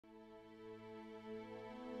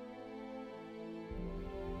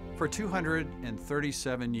For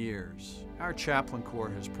 237 years, our Chaplain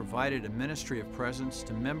Corps has provided a ministry of presence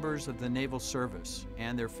to members of the Naval Service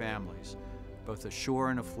and their families, both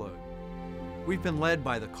ashore and afloat. We've been led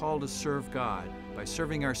by the call to serve God by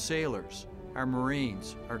serving our sailors, our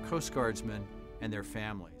Marines, our Coast Guardsmen, and their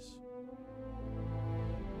families.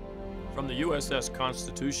 From the USS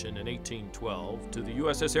Constitution in 1812 to the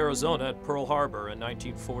USS Arizona at Pearl Harbor in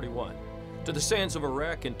 1941, to the sands of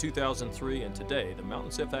Iraq in 2003 and today, the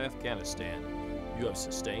mountains of Afghanistan, you have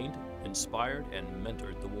sustained, inspired, and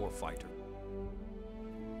mentored the warfighter.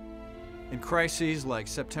 In crises like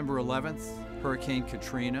September 11th, Hurricane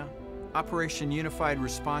Katrina, Operation Unified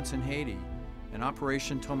Response in Haiti, and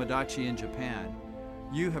Operation Tomodachi in Japan,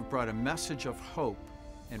 you have brought a message of hope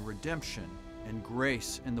and redemption and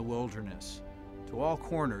grace in the wilderness to all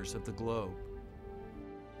corners of the globe.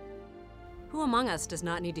 Who among us does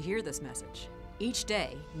not need to hear this message? Each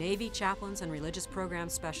day, Navy chaplains and religious program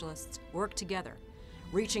specialists work together,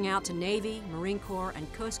 reaching out to Navy, Marine Corps,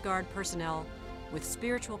 and Coast Guard personnel with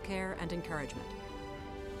spiritual care and encouragement.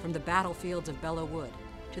 From the battlefields of Belleau Wood,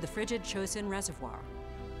 to the frigid Chosin Reservoir,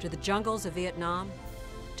 to the jungles of Vietnam,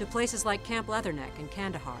 to places like Camp Leatherneck in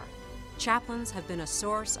Kandahar, chaplains have been a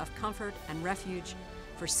source of comfort and refuge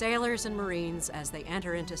for sailors and Marines as they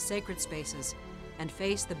enter into sacred spaces and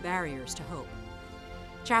face the barriers to hope.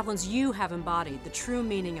 Chaplains, you have embodied the true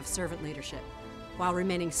meaning of servant leadership while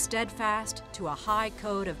remaining steadfast to a high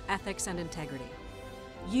code of ethics and integrity.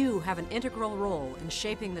 You have an integral role in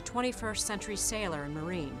shaping the 21st century sailor and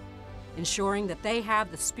Marine, ensuring that they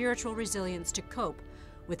have the spiritual resilience to cope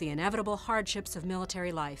with the inevitable hardships of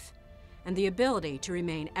military life and the ability to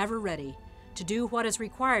remain ever ready to do what is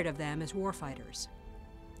required of them as warfighters.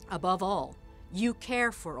 Above all, you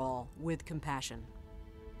care for all with compassion.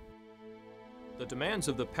 The demands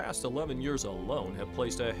of the past 11 years alone have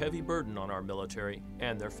placed a heavy burden on our military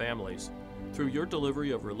and their families. Through your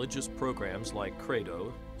delivery of religious programs like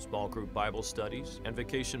Credo, small group Bible studies, and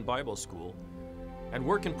Vacation Bible School, and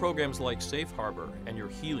work in programs like Safe Harbor and your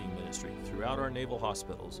healing ministry throughout our naval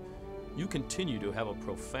hospitals, you continue to have a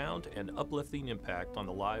profound and uplifting impact on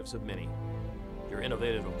the lives of many. Your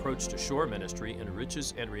innovative approach to shore ministry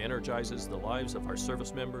enriches and re-energizes the lives of our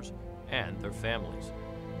service members and their families.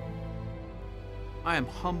 I am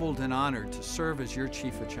humbled and honored to serve as your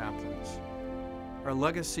Chief of Chaplains. Our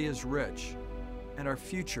legacy is rich, and our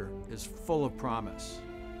future is full of promise.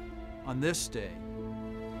 On this day,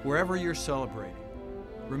 wherever you're celebrating,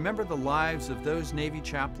 remember the lives of those Navy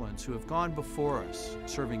chaplains who have gone before us,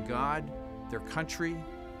 serving God, their country,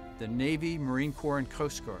 the Navy, Marine Corps, and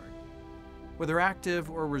Coast Guard. Whether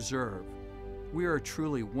active or reserve, we are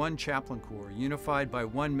truly one Chaplain Corps unified by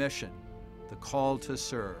one mission, the call to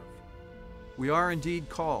serve. We are indeed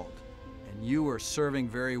called, and you are serving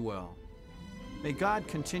very well. May God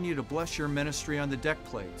continue to bless your ministry on the deck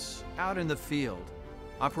plates, out in the field,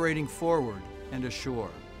 operating forward and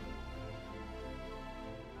ashore.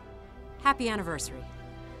 Happy anniversary.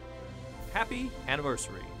 Happy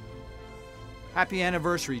anniversary. Happy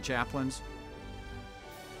anniversary, chaplains.